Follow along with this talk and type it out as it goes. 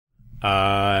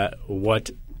What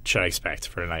should I expect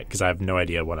for tonight? Because I have no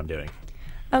idea what I'm doing.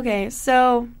 Okay,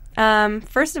 so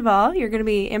first of all, you're going to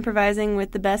be improvising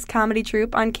with the best comedy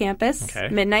troupe on campus,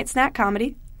 Midnight Snack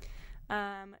Comedy.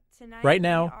 Right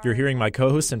now, you're hearing my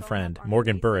co-host and friend,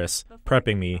 Morgan Burris,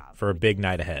 prepping me for a big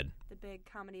night ahead. The big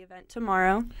comedy event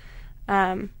tomorrow.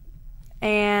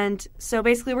 And so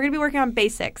basically we're going to be working on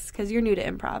basics because you're new to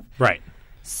improv. Right.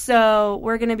 So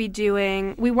we're going to be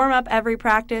we warm up every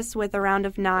practice with a round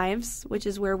of knives, which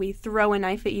is where we throw a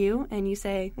knife at you and we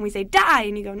say, die,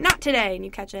 and you go, not today, and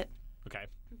you catch it. Okay.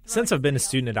 Since I've been a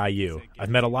student at IU, I've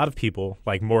met a lot of people,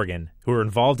 like Morgan, who are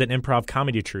involved in improv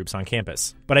comedy troupes on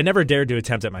campus. But I never dared to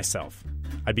attempt it myself.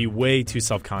 I'd be way too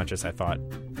self-conscious, I thought,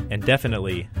 and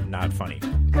definitely not funny.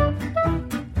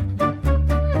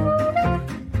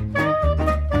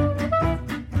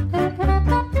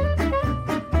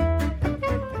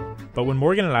 But when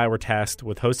Morgan and I were tasked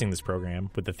with hosting this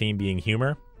program, with the theme being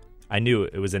humor, I knew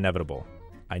it was inevitable.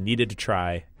 I needed to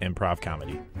try improv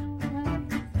comedy.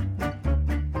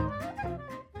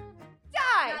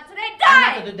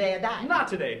 Not today, die. Not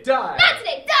today, die. Not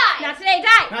today, die. Not today,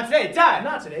 die. Not today, die.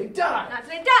 Not today, die. Not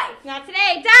today, die. Not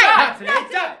today, die. Not today,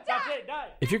 die. Not today, die.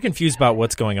 If you're confused about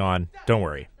what's going on, don't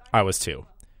worry. I was too.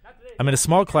 I'm in a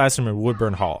small classroom in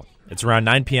Woodburn Hall. It's around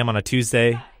 9 p.m. on a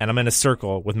Tuesday, and I'm in a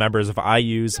circle with members of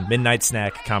IU's Midnight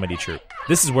Snack Comedy Troupe.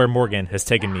 This is where Morgan has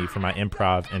taken me for my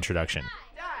improv introduction.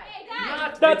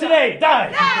 Not today,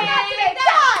 die. Not today,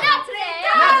 die. Not today,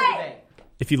 die.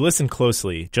 If you listen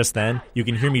closely, just then, you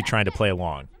can hear me trying to play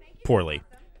along. Poorly.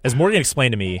 As Morgan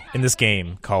explained to me, in this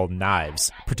game called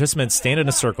Knives, participants stand in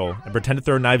a circle and pretend to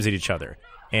throw knives at each other.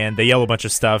 And they yell a bunch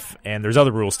of stuff, and there's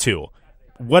other rules too.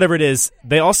 Whatever it is,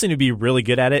 they all seem to be really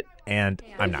good at it, and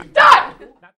I'm not.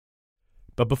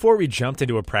 But before we jumped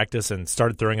into a practice and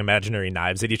started throwing imaginary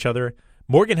knives at each other,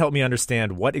 Morgan helped me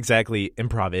understand what exactly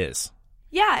improv is.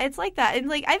 Yeah, it's like that.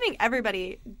 And I think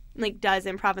everybody does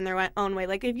improv in their own way.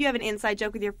 Like if you have an inside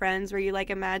joke with your friends where you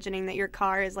imagining that your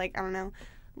car is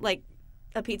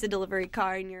a pizza delivery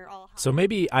car and you're all... So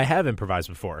maybe I have improvised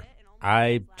before.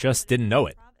 I just didn't know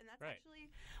it.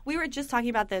 We were just talking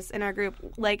about this in our group.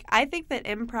 I think that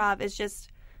improv is just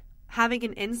having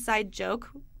an inside joke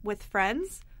with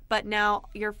friends, but now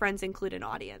your friends include an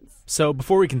audience. So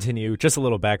before we continue, just a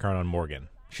little background on Morgan.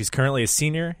 She's currently a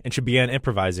senior, and she began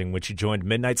improvising when she joined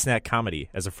Midnight Snack Comedy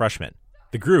as a freshman.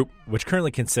 The group, which currently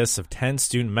consists of 10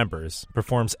 student members,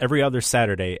 performs every other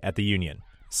Saturday at the Union.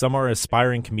 Some are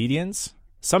aspiring comedians,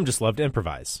 some just love to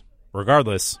improvise.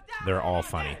 Regardless, they're all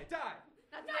funny.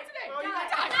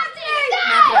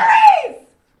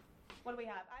 What do we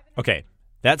have? Okay,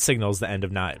 that signals the end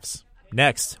of Knives.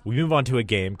 Next, we move on to a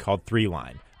game called Three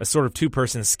Line, a sort of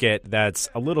two-person skit that's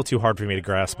a little too hard for me to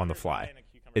grasp on the fly.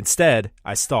 Instead,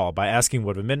 I stall by asking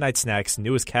one of Midnight Snack's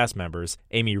newest cast members,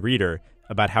 Amy Reeder,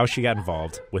 about how she got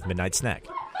involved with Midnight Snack.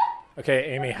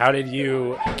 Okay, Amy, how did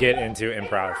you get into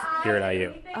improv here at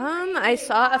IU? I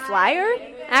saw a flyer,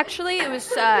 actually. It was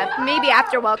maybe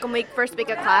after Welcome Week, first week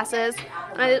of classes.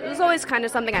 It was always kind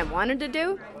of something I wanted to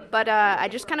do, but I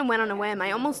just kind of went on a whim.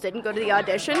 I almost didn't go to the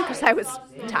audition because I was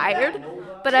tired,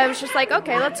 but I was just like,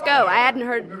 okay, let's go. I hadn't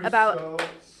heard about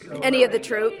any of the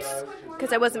troupes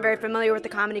because I wasn't very familiar with the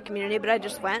comedy community, but I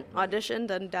just went,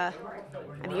 auditioned, and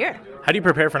I'm here. How do you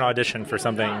prepare for an audition for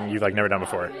something you've never done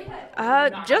before?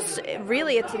 Just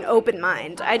really, it's an open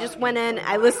mind. I just went in,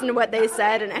 I listened to what they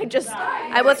said, and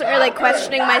I wasn't really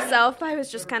questioning myself. I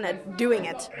was just kind of doing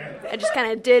it. I just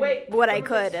kind of did what I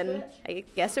could, and I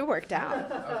guess it worked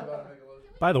out.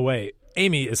 By the way,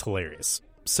 Amy is hilarious.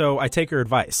 So I take her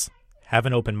advice. Have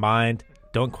an open mind.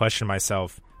 Don't question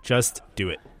myself. Just do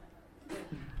it.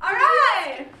 All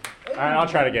right. All right, I'll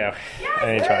try to go.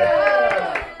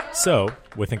 Anytime. So,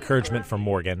 with encouragement from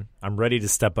Morgan, I'm ready to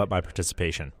step up my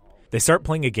participation. They start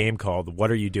playing a game called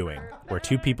What Are You Doing?, where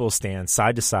two people stand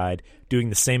side to side doing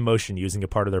the same motion using a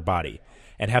part of their body,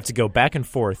 and have to go back and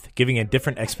forth giving a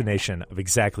different explanation of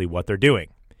exactly what they're doing.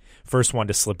 First one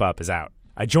to slip up is out.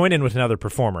 I join in with another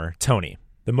performer, Tony.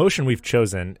 The motion we've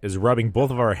chosen is rubbing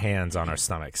both of our hands on our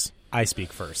stomachs. I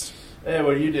speak first. Hey,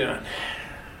 what are you doing?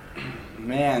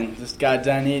 Man, just got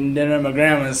done eating dinner at my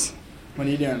grandma's. What are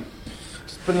you doing?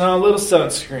 Just putting on a little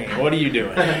sunscreen. What are you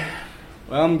doing?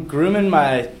 Well, I'm grooming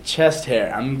my chest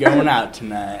hair. I'm going out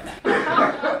tonight. What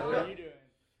are you doing?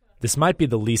 This might be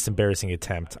the least embarrassing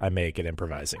attempt I make at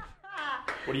improvising.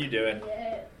 What are you doing?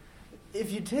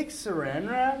 If you take saran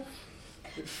wrap,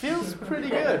 it feels pretty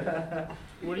good.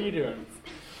 What are you doing?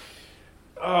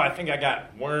 Oh, I think I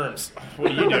got worms.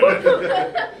 What are you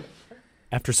doing?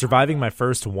 After surviving my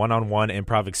first one-on-one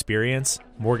improv experience,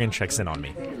 Morgan checks in on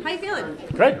me. How you feeling?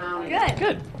 Good. Good.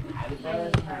 Good.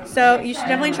 So you should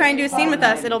definitely try and do a scene with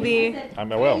us. It'll be I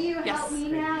will. yes.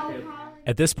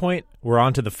 At this point, we're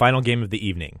on to the final game of the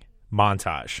evening,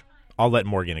 montage. I'll let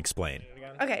Morgan explain.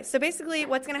 Okay, so basically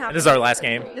what's going to happen... This is our last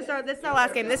game. This is our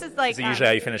last game. This is like... Is it usually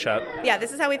how you finish up? Yeah,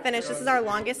 this is how we finish. This is our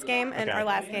longest game and Okay. our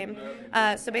last game.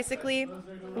 So basically,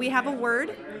 we have a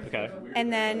word, Okay.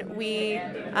 and then we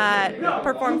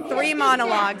perform 3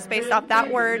 monologues based off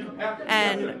that word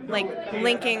and like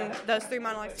linking those 3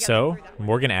 monologues together. So,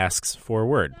 Morgan asks for a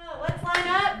word. Let's line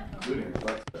up.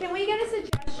 Can we get a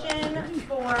suggestion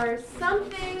for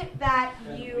something that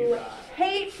you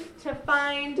hate to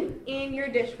find in your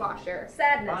dishwasher?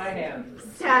 Sadness.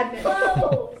 Sadness.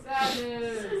 Oh.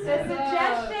 The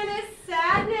suggestion is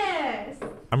sadness.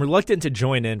 I'm reluctant to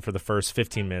join in for the first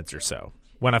 15 minutes or so.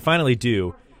 When I finally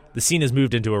do, the scene has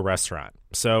moved into a restaurant,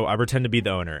 so I pretend to be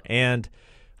the owner, and,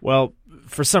 well,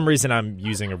 for some reason I'm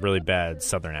using a really bad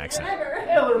southern accent.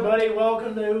 Hello, everybody.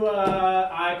 Welcome to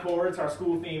iCore. It's our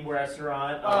school-themed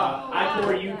restaurant.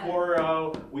 iCore,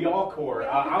 UCore, we all core.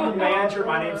 I'm the manager.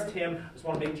 My name's Tim. Just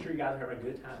want to make sure you guys are having a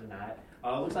good time tonight.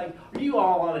 Looks like, are you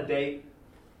all on a date?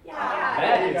 Yeah.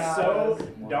 That is so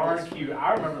darn cute.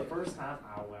 I remember the first time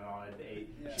I went on a date.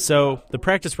 So, the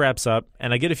practice wraps up,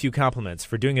 and I get a few compliments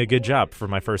for doing a good job for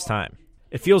my first time.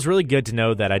 It feels really good to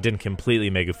know that I didn't completely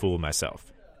make a fool of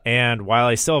myself. And while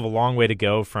I still have a long way to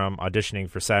go from auditioning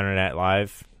for Saturday Night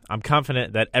Live, I'm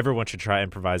confident that everyone should try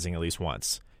improvising at least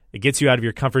once. It gets you out of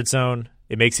your comfort zone,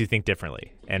 it makes you think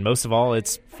differently, and most of all,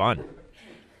 it's fun.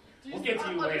 We'll get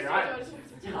to you later.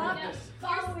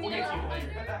 We'll get to you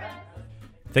later.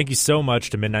 Thank you so much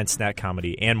to Midnight Snack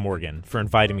Comedy and Morgan for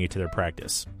inviting me to their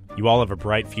practice. You all have a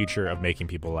bright future of making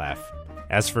people laugh.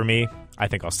 As for me, I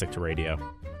think I'll stick to radio.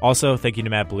 Also, thank you to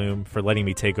Matt Bloom for letting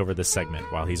me take over this segment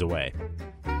while he's away.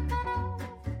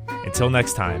 Until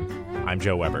next time, I'm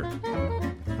Joe Weber.